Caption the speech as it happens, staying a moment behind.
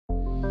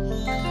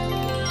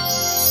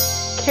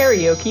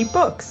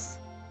KaraokeBooks.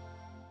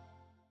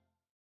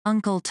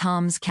 Uncle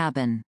Tom's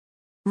Cabin.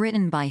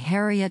 Written by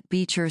Harriet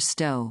Beecher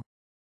Stowe.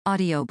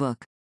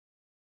 Audiobook.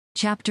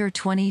 Chapter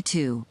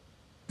 22.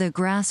 The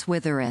grass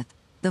withereth,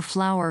 the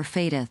flower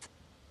fadeth.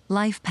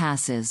 Life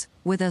passes,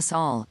 with us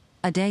all,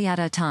 a day at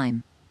a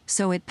time.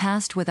 So it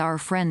passed with our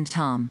friend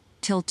Tom,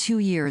 till 2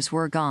 years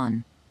were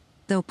gone.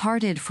 Though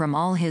parted from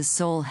all his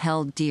soul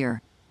held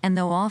dear, and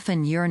though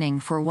often yearning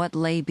for what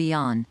lay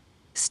beyond,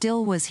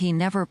 still was he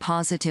never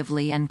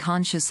positively and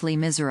consciously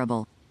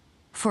miserable.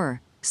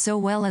 For, so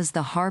well is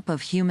the harp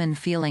of human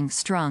feeling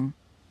strung,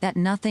 that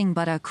nothing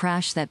but a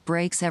crash that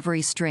breaks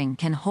every string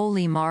can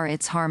wholly mar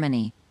its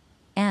harmony.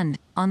 And,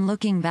 on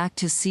looking back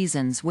to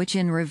seasons which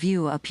in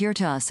review appear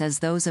to us as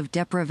those of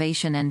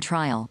deprivation and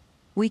trial,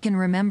 we can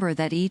remember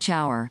that each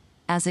hour,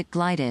 as it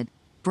glided,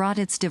 brought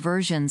its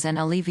diversions and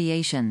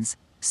alleviations,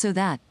 so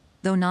that,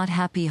 though not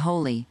happy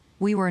wholly,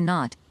 we were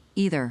not,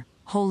 either,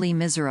 wholly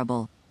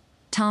miserable.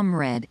 Tom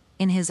read,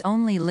 in his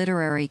only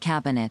literary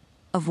cabinet,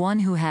 of one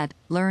who had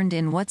learned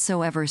in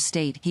whatsoever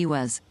state he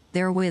was,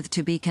 therewith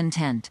to be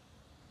content.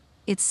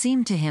 It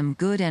seemed to him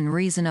good and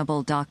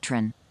reasonable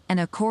doctrine, and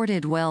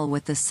accorded well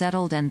with the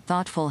settled and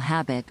thoughtful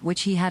habit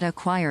which he had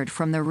acquired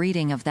from the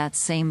reading of that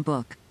same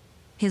book.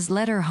 His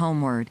letter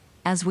homeward,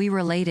 as we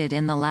related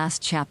in the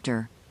last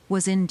chapter,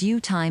 was in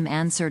due time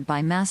answered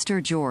by Master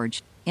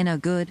George, in a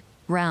good,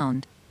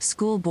 round,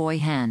 schoolboy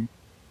hand,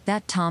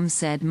 that Tom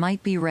said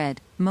might be read,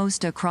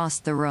 most across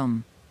the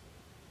room.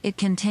 It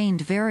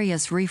contained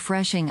various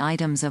refreshing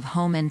items of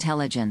home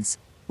intelligence,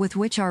 with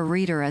which our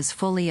reader is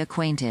fully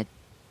acquainted,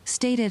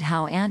 stated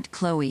how Aunt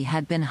Chloe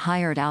had been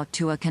hired out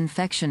to a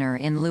confectioner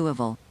in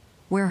Louisville,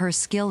 where her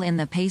skill in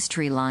the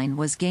pastry line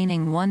was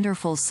gaining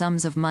wonderful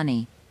sums of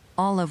money,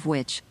 all of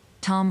which,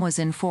 Tom was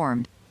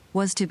informed,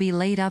 was to be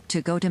laid up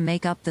to go to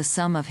make up the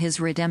sum of his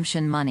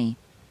redemption money.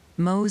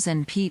 Mose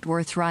and Pete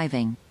were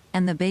thriving,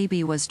 and the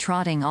baby was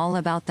trotting all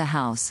about the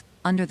house,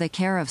 under the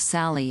care of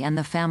Sally and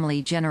the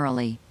family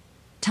generally.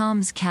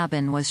 Tom's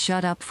cabin was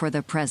shut up for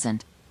the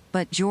present,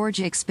 but George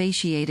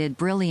expatiated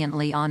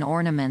brilliantly on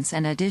ornaments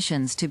and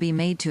additions to be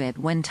made to it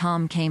when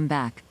Tom came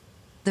back.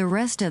 The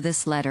rest of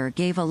this letter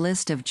gave a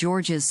list of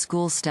George's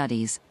school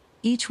studies,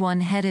 each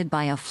one headed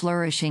by a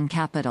flourishing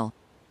capital,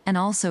 and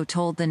also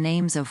told the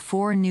names of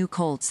 4 new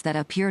colts that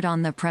appeared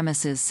on the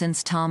premises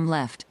since Tom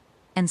left,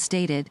 and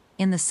stated,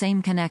 in the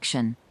same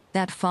connection,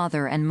 that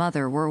father and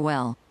mother were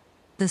well.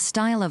 The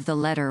style of the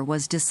letter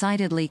was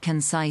decidedly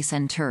concise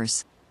and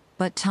terse,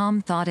 but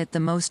Tom thought it the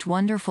most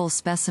wonderful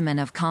specimen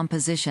of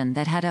composition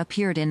that had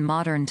appeared in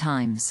modern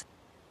times.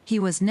 He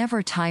was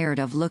never tired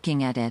of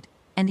looking at it,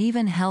 and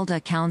even held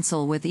a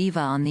council with Eva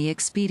on the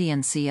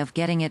expediency of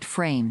getting it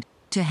framed,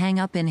 to hang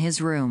up in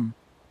his room.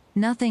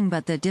 Nothing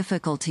but the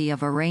difficulty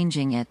of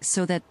arranging it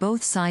so that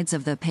both sides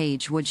of the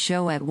page would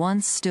show at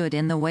once stood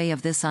in the way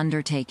of this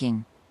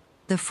undertaking.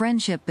 The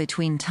friendship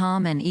between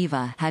Tom and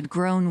Eva had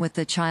grown with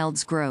the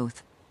child's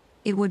growth.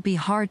 It would be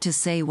hard to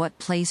say what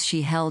place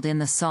she held in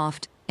the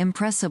soft,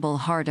 impressible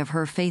heart of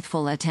her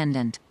faithful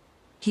attendant.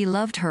 He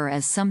loved her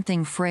as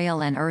something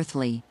frail and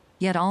earthly,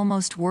 yet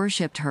almost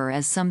worshipped her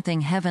as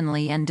something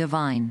heavenly and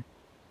divine.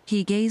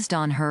 He gazed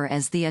on her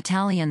as the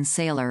Italian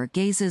sailor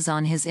gazes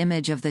on his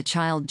image of the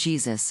child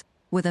Jesus,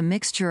 with a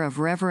mixture of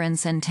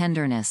reverence and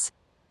tenderness,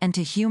 and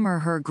to humor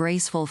her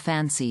graceful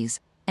fancies,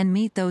 and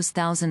meet those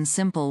thousand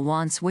simple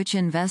wants which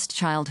invest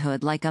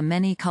childhood like a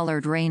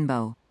many-colored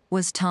rainbow,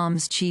 was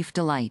Tom's chief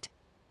delight.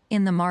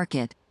 In the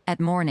market, at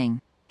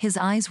morning, his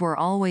eyes were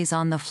always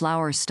on the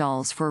flower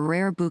stalls for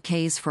rare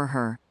bouquets for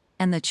her,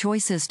 and the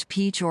choicest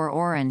peach or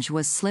orange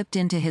was slipped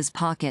into his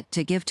pocket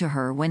to give to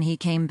her when he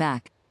came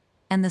back.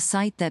 And the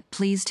sight that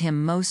pleased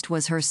him most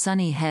was her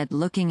sunny head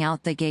looking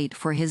out the gate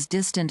for his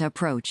distant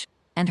approach,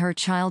 and her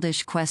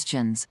childish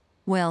questions,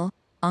 "Well,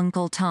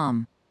 Uncle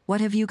Tom,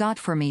 what have you got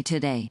for me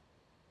today?"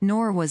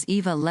 Nor was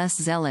Eva less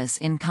zealous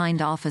in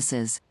kind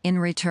offices, in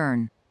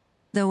return.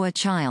 Though a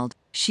child,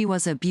 she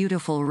was a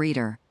beautiful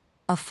reader.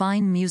 A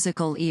fine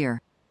musical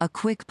ear, a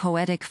quick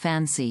poetic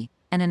fancy,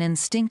 and an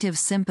instinctive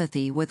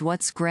sympathy with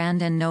what's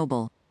grand and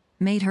noble,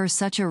 made her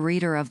such a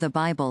reader of the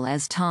Bible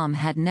as Tom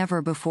had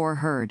never before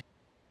heard.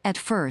 At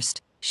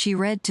first, she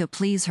read to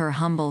please her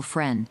humble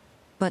friend,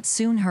 but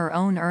soon her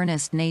own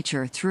earnest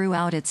nature threw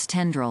out its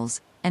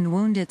tendrils, and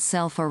wound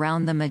itself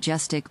around the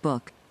majestic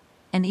book.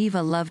 And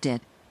Eva loved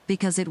it,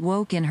 because it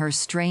woke in her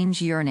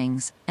strange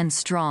yearnings, and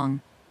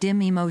strong,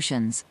 dim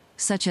emotions,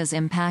 such as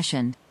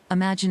impassioned,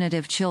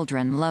 imaginative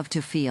children love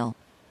to feel.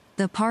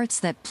 The parts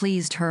that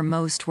pleased her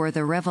most were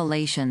the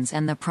revelations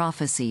and the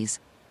prophecies,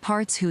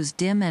 parts whose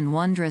dim and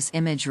wondrous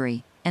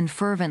imagery, and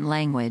fervent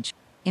language,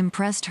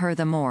 impressed her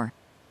the more,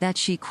 that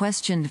she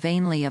questioned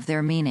vainly of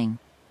their meaning,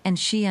 and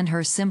she and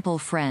her simple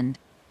friend,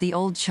 the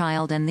old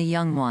child and the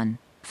young one,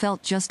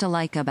 felt just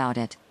alike about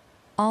it.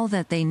 All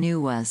that they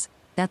knew was,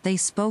 that they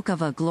spoke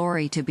of a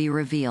glory to be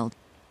revealed,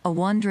 a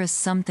wondrous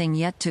something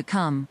yet to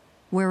come,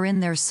 wherein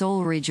their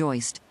soul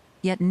rejoiced,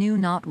 yet knew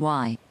not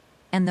why,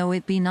 and though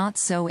it be not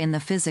so in the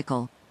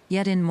physical,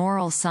 yet in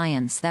moral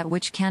science that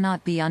which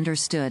cannot be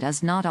understood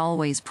is not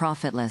always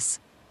profitless.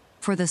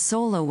 For the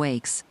soul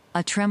awakes,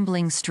 a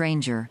trembling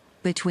stranger,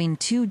 between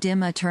two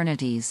dim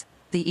eternities,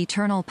 the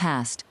eternal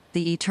past,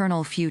 the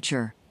eternal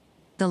future.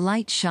 The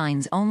light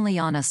shines only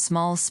on a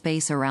small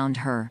space around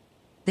her.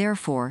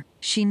 Therefore,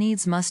 she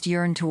needs must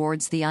yearn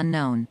towards the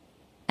unknown.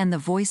 And the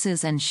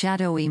voices and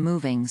shadowy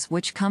movings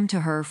which come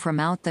to her from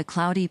out the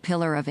cloudy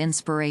pillar of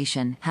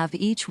inspiration have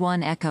each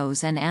one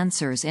echoes and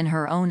answers in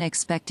her own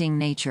expecting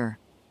nature.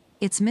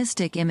 Its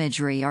mystic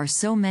imagery are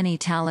so many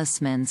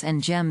talismans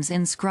and gems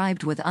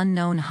inscribed with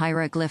unknown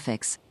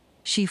hieroglyphics.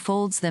 She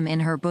folds them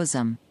in her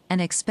bosom,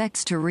 and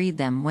expects to read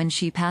them when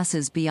she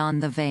passes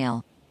beyond the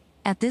veil.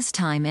 At this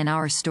time in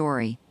our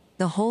story,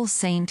 the whole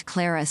St.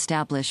 Clair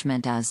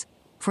establishment is,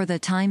 for the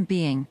time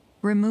being,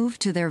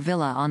 removed to their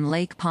villa on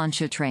Lake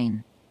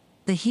Pontchartrain.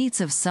 The heats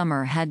of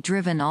summer had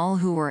driven all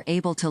who were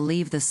able to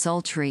leave the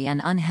sultry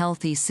and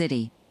unhealthy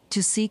city,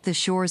 to seek the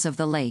shores of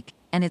the lake,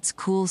 and its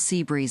cool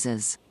sea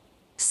breezes.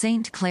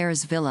 St.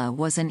 Clair's villa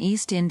was an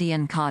East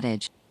Indian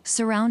cottage,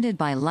 surrounded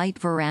by light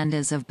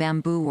verandas of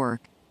bamboo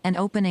work, and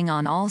opening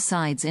on all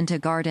sides into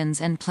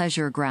gardens and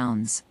pleasure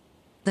grounds.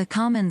 The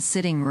common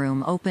sitting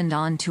room opened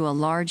onto a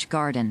large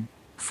garden,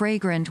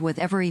 fragrant with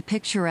every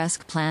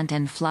picturesque plant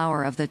and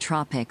flower of the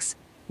tropics,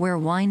 where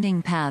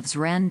winding paths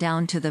ran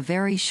down to the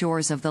very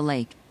shores of the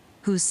lake,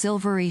 whose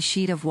silvery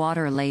sheet of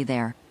water lay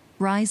there,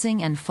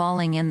 rising and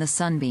falling in the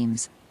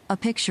sunbeams, a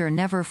picture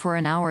never for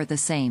an hour the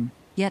same,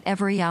 yet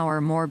every hour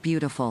more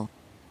beautiful.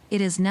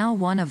 It is now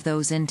one of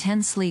those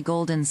intensely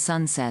golden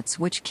sunsets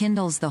which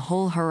kindles the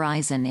whole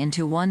horizon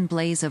into one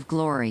blaze of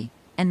glory,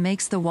 and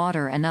makes the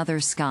water another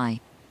sky.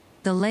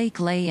 The lake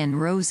lay in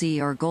rosy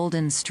or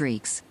golden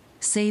streaks,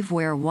 save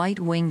where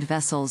white-winged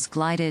vessels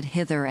glided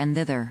hither and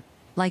thither,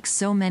 like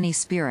so many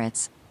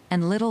spirits,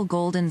 and little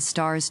golden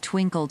stars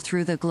twinkled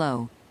through the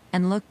glow,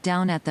 and looked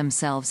down at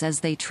themselves as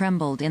they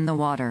trembled in the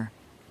water.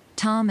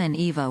 Tom and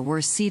Eva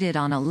were seated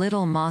on a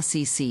little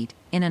mossy seat,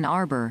 in an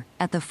arbor,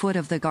 at the foot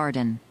of the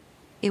garden.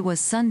 It was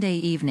Sunday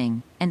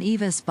evening, and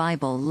Eva's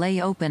Bible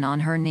lay open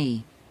on her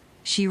knee.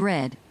 She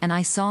read, "And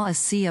I saw a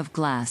sea of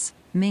glass,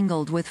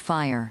 mingled with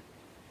fire."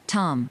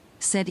 "Tom,"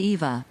 said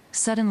Eva,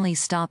 suddenly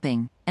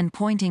stopping, and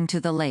pointing to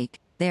the lake,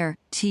 "there,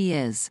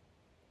 'tis."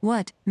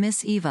 "What,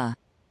 Miss Eva?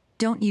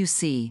 Don't you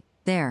see,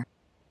 there?"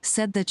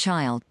 said the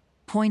child,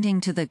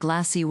 pointing to the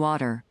glassy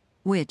water,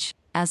 which,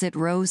 as it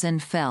rose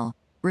and fell,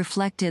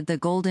 reflected the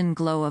golden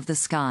glow of the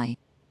sky.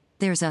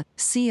 "There's a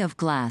sea of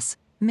glass,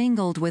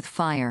 mingled with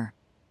fire."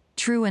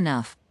 "True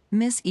enough,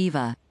 Miss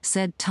Eva,"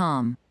 said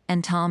Tom,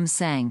 and Tom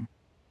sang.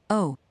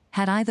 "Oh,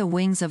 had I the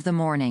wings of the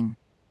morning,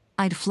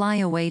 I'd fly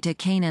away to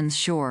Canaan's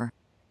shore.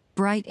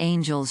 Bright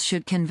angels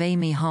should convey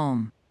me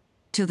home,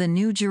 to the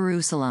New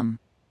Jerusalem."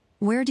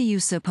 "Where do you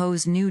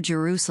suppose New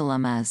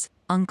Jerusalem is,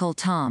 Uncle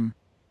Tom?"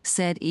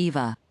 said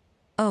Eva.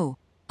 "Oh,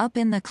 up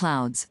in the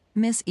clouds,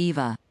 Miss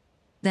Eva."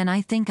 "Then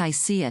I think I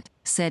see it,"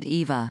 said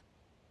Eva.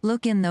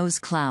 "Look in those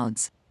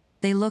clouds.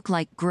 They look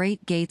like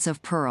great gates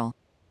of pearl,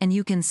 and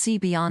you can see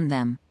beyond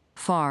them,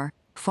 far,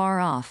 far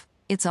off,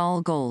 it's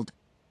all gold."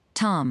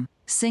 "Tom,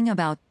 sing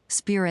about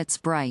spirits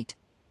bright."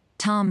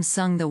 Tom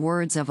sung the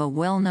words of a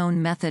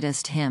well-known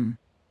Methodist hymn.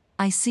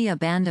 "I see a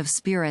band of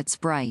spirits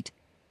bright,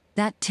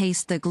 that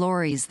taste the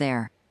glories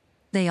there.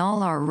 They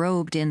all are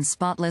robed in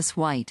spotless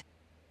white,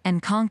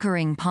 and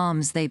conquering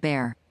palms they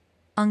bear."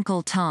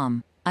 "Uncle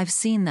Tom, I've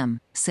seen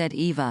them," said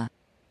Eva.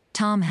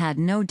 Tom had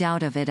no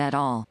doubt of it at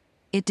all.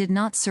 It did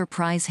not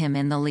surprise him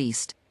in the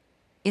least.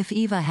 If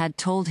Eva had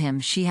told him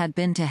she had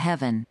been to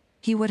heaven,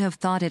 he would have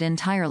thought it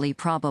entirely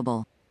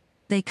probable.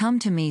 "They come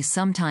to me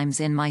sometimes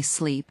in my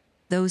sleep,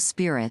 those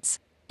spirits,"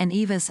 and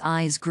Eva's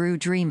eyes grew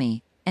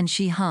dreamy, and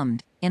she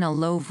hummed, in a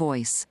low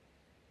voice,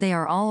 "They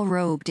are all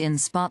robed in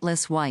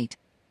spotless white,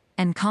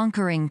 and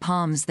conquering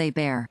palms they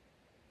bear."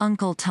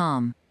 "Uncle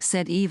Tom,"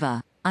 said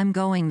Eva, "I'm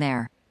going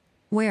there."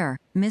 "Where,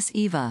 Miss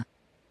Eva?"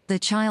 The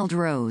child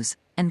rose,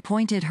 and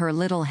pointed her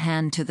little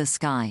hand to the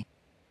sky.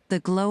 The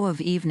glow of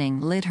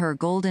evening lit her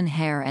golden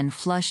hair and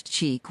flushed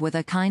cheek with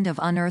a kind of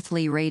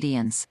unearthly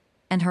radiance,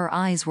 and her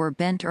eyes were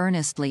bent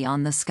earnestly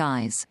on the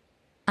skies.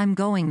 "I'm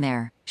going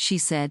there," she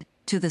said,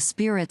 "to the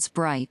spirits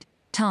bright,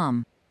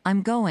 Tom.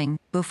 I'm going,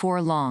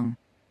 before long."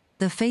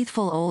 The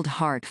faithful old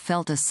heart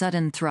felt a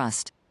sudden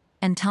thrust,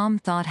 and Tom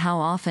thought how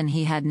often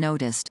he had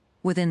noticed,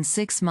 within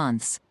 6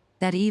 months,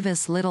 that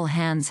Eva's little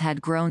hands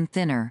had grown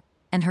thinner,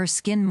 and her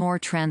skin more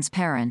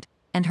transparent,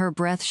 and her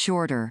breath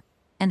shorter,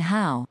 and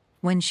how,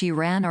 when she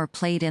ran or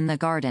played in the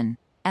garden,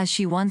 as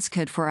she once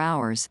could for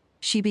hours,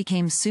 she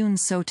became soon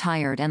so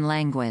tired and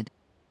languid.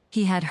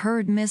 He had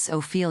heard Miss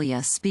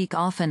Ophelia speak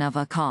often of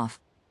a cough,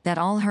 that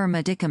all her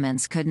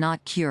medicaments could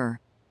not cure,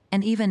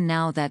 and even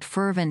now that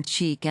fervent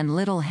cheek and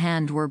little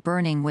hand were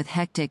burning with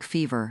hectic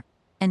fever,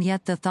 and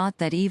yet the thought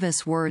that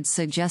Eva's words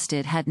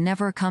suggested had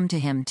never come to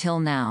him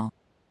till now.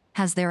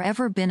 Has there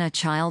ever been a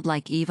child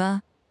like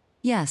Eva?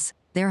 Yes,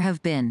 there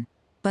have been.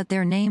 But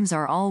their names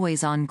are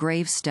always on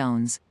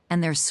gravestones,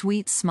 and their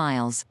sweet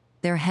smiles,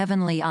 their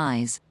heavenly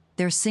eyes,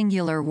 their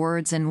singular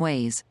words and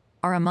ways,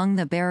 are among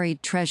the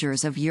buried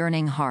treasures of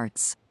yearning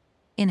hearts.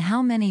 In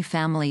how many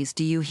families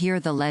do you hear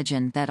the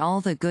legend that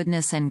all the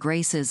goodness and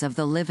graces of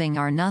the living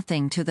are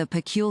nothing to the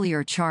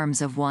peculiar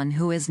charms of one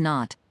who is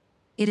not?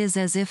 It is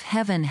as if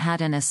heaven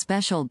had an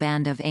especial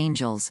band of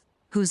angels,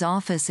 whose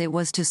office it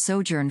was to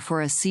sojourn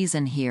for a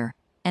season here,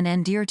 and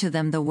endear to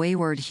them the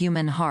wayward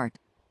human heart,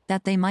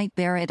 that they might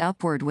bear it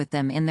upward with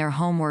them in their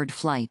homeward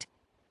flight.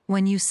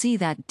 When you see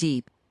that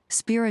deep,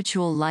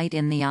 spiritual light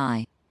in the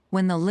eye,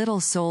 when the little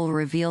soul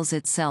reveals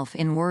itself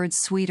in words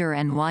sweeter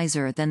and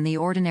wiser than the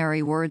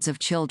ordinary words of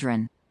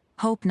children,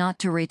 hope not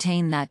to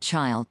retain that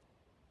child.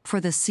 For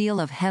the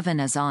seal of heaven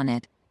is on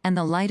it, and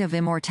the light of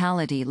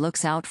immortality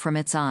looks out from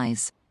its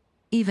eyes.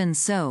 Even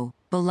so,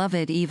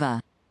 beloved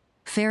Eva,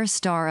 fair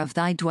star of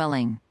thy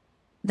dwelling,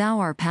 thou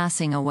art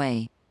passing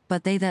away,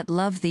 but they that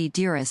love thee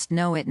dearest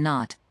know it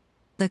not.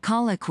 The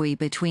colloquy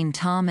between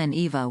Tom and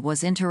Eva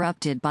was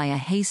interrupted by a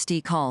hasty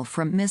call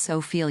from Miss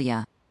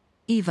Ophelia.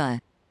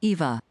 Eva,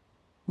 Eva.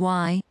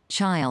 Why,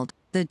 child,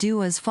 the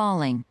dew is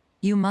falling,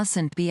 you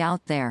mustn't be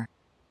out there.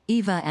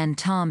 Eva and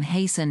Tom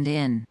hastened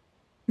in.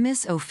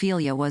 Miss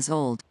Ophelia was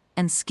old,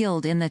 and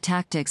skilled in the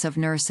tactics of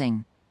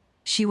nursing.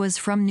 She was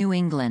from New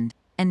England,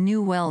 and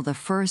knew well the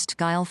first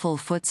guileful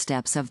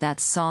footsteps of that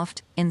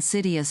soft,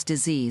 insidious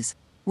disease,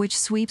 which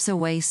sweeps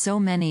away so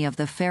many of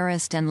the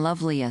fairest and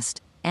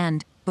loveliest,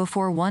 and,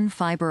 before one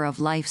fiber of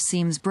life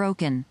seems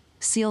broken,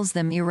 seals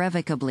them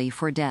irrevocably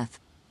for death.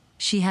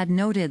 She had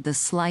noted the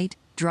slight,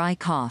 dry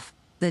cough,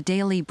 the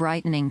daily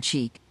brightening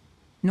cheek.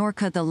 Nor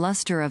could the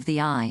luster of the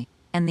eye,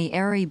 and the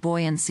airy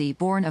buoyancy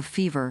born of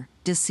fever,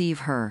 deceive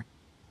her.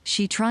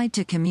 She tried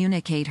to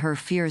communicate her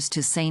fears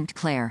to St.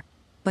 Clair,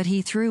 but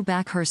he threw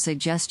back her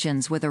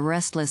suggestions with a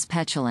restless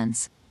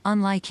petulance,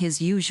 unlike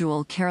his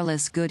usual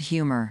careless good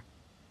humor.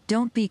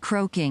 "Don't be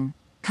croaking,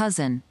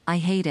 cousin, I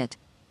hate it,"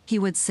 he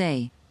would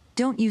say.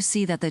 "Don't you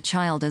see that the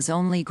child is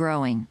only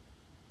growing?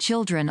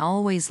 Children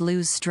always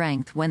lose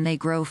strength when they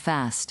grow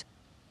fast.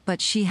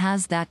 But she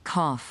has that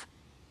cough."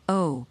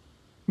 "Oh,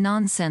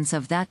 nonsense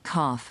of that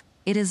cough,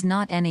 it is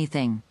not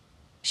anything.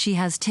 She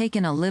has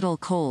taken a little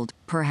cold,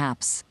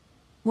 perhaps."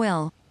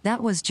 Well,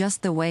 that was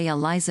just the way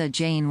Eliza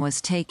Jane was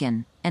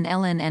taken, and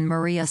Ellen and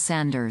Maria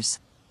Sanders.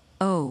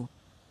 Oh,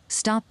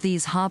 stop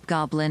these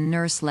hobgoblin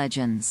nurse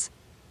legends.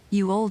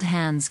 You old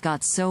hands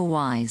got so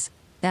wise,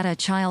 that a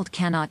child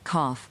cannot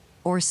cough,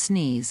 or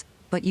sneeze,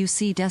 but you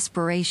see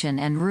desperation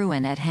and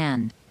ruin at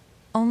hand.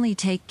 Only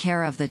take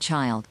care of the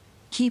child,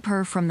 keep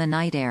her from the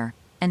night air,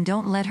 and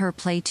don't let her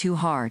play too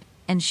hard,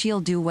 and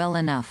she'll do well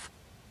enough.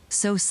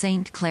 So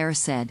St. Clair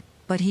said,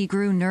 but he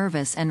grew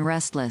nervous and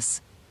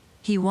restless.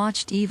 He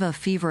watched Eva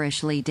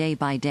feverishly day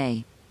by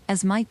day,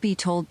 as might be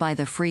told by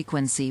the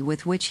frequency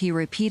with which he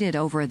repeated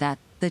over that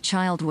the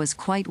child was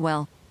quite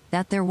well,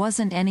 that there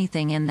wasn't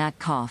anything in that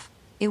cough,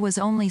 it was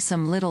only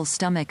some little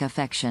stomach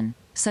affection,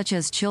 such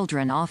as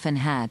children often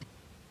had.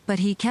 But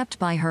he kept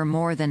by her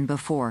more than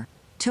before,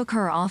 took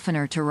her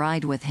oftener to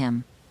ride with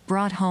him,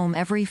 brought home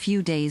every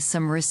few days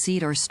some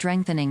receipt or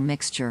strengthening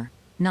mixture.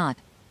 Not,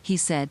 he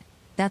said,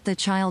 that the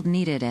child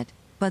needed it,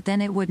 but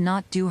then it would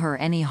not do her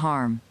any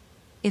harm.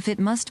 If it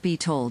must be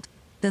told,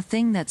 the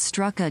thing that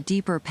struck a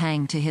deeper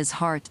pang to his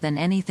heart than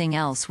anything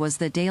else was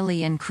the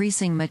daily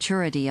increasing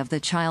maturity of the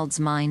child's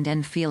mind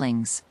and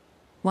feelings.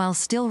 While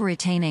still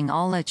retaining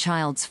all a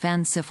child's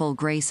fanciful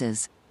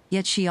graces,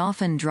 yet she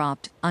often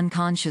dropped,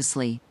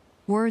 unconsciously,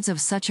 words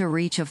of such a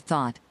reach of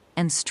thought,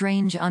 and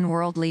strange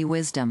unworldly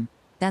wisdom,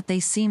 that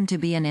they seemed to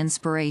be an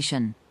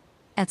inspiration.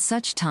 At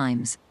such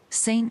times,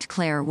 St.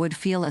 Clair would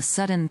feel a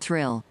sudden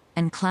thrill,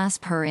 and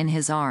clasp her in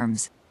his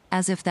arms,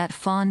 as if that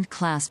fond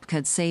clasp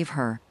could save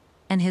her,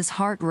 and his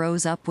heart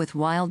rose up with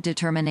wild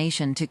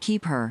determination to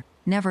keep her,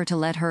 never to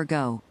let her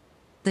go.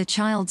 The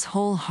child's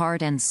whole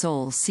heart and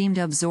soul seemed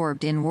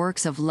absorbed in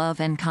works of love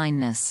and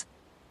kindness.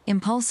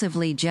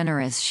 Impulsively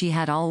generous she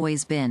had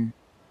always been,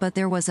 but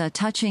there was a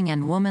touching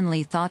and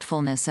womanly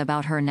thoughtfulness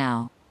about her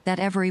now, that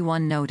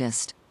everyone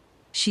noticed.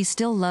 She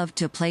still loved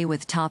to play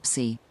with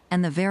Topsy,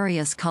 and the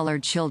various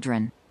colored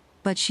children,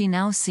 but she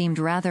now seemed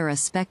rather a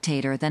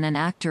spectator than an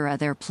actor at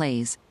their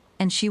plays,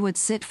 and she would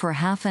sit for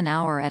half an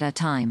hour at a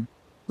time,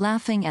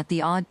 laughing at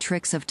the odd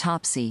tricks of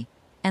Topsy,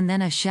 and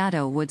then a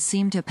shadow would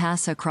seem to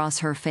pass across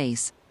her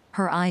face,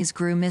 her eyes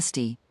grew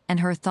misty, and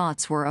her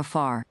thoughts were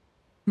afar.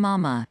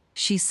 "Mama,"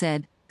 she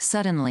said,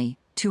 suddenly,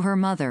 to her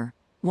mother,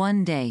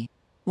 one day,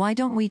 "why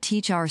don't we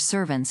teach our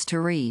servants to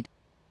read?"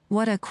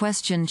 "What a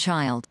question,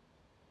 child!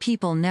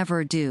 People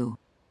never do."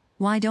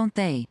 "Why don't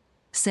they?"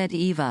 said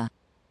Eva.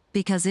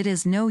 "Because it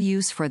is no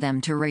use for them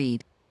to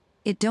read.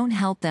 It don't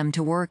help them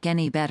to work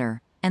any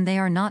better, and they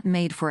are not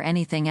made for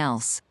anything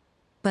else.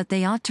 But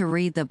they ought to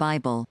read the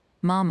Bible,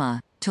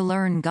 Mama, to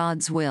learn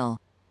God's will."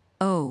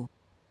 "Oh,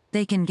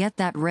 they can get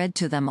that read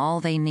to them all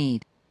they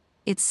need.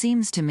 It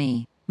seems to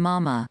me,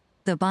 Mama,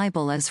 the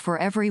Bible is for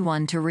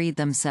everyone to read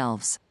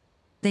themselves.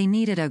 They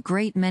need it a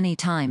great many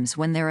times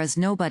when there is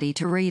nobody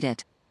to read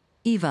it."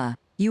 "Eva,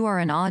 you are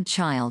an odd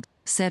child,"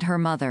 said her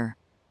mother.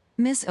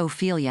 "Miss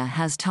Ophelia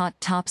has taught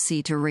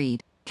Topsy to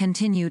read,"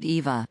 continued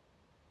Eva.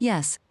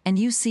 Yes, and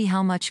you see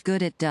how much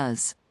good it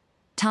does.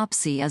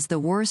 Topsy is the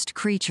worst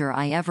creature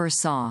I ever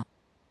saw.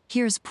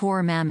 Here's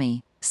poor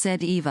Mammy,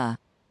 said Eva.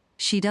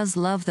 She does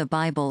love the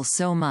Bible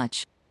so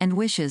much, and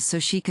wishes so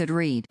she could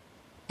read.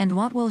 And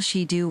what will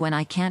she do when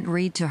I can't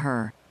read to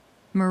her?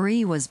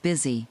 Marie was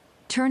busy,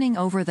 turning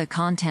over the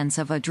contents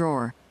of a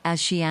drawer, as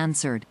she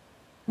answered.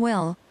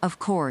 Well, of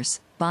course,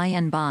 by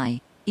and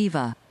by,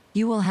 Eva,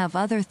 you will have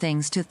other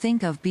things to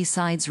think of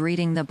besides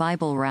reading the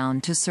Bible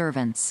round to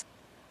servants.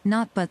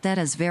 Not but that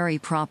is very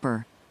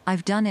proper.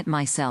 I've done it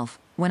myself,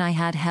 when I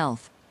had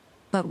health.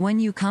 But when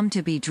you come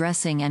to be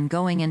dressing and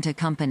going into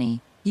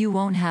company, you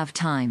won't have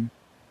time.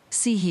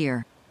 See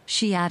here,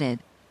 she added,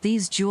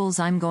 these jewels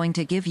I'm going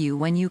to give you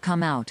when you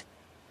come out.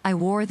 I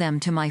wore them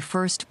to my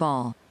first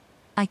ball.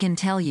 I can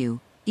tell you,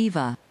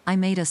 Eva, I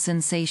made a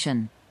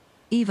sensation.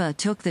 Eva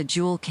took the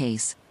jewel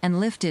case, and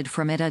lifted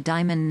from it a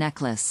diamond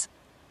necklace.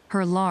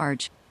 Her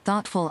large,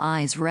 thoughtful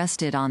eyes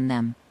rested on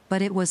them,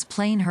 but it was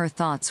plain her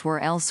thoughts were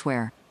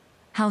elsewhere.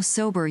 How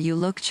sober you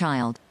look,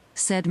 child,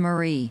 said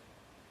Marie.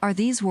 Are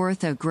these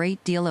worth a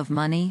great deal of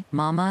money,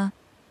 Mama?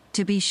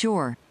 To be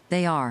sure,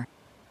 they are.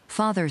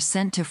 Father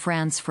sent to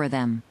France for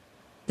them.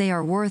 They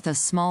are worth a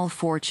small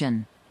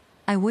fortune.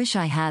 I wish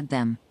I had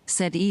them,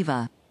 said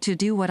Eva, to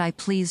do what I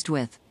pleased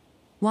with.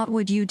 What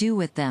would you do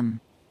with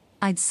them?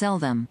 I'd sell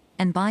them,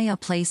 and buy a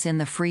place in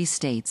the Free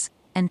States,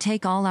 and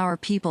take all our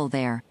people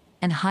there,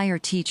 and hire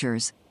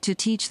teachers, to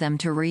teach them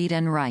to read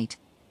and write.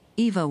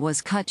 Eva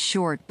was cut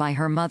short by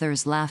her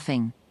mother's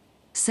laughing.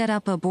 Set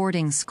up a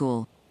boarding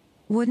school.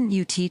 Wouldn't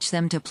you teach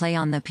them to play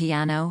on the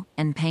piano,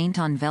 and paint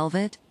on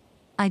velvet?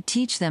 I'd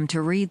teach them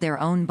to read their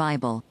own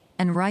Bible,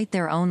 and write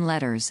their own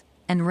letters,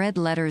 and read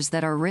letters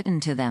that are written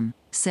to them,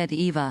 said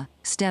Eva,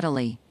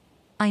 steadily.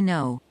 I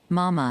know,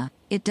 Mama,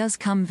 it does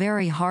come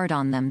very hard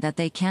on them that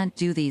they can't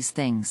do these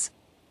things.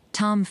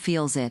 Tom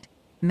feels it.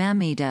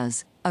 Mammy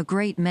does, a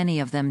great many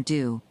of them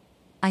do.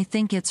 I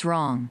think it's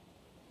wrong.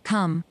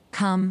 Come,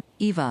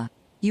 Eva,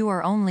 you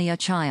are only a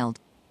child.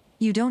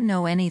 You don't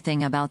know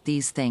anything about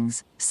these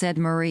things, said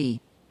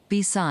Marie.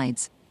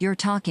 Besides, your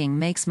talking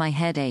makes my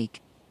head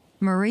ache.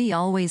 Marie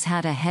always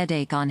had a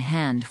headache on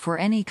hand for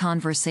any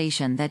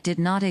conversation that did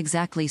not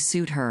exactly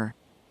suit her.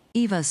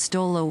 Eva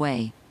stole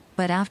away,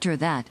 but after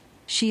that,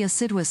 she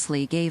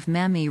assiduously gave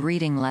Mammy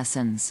reading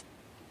lessons.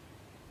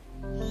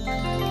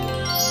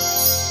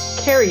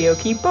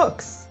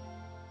 KaraokeBooks.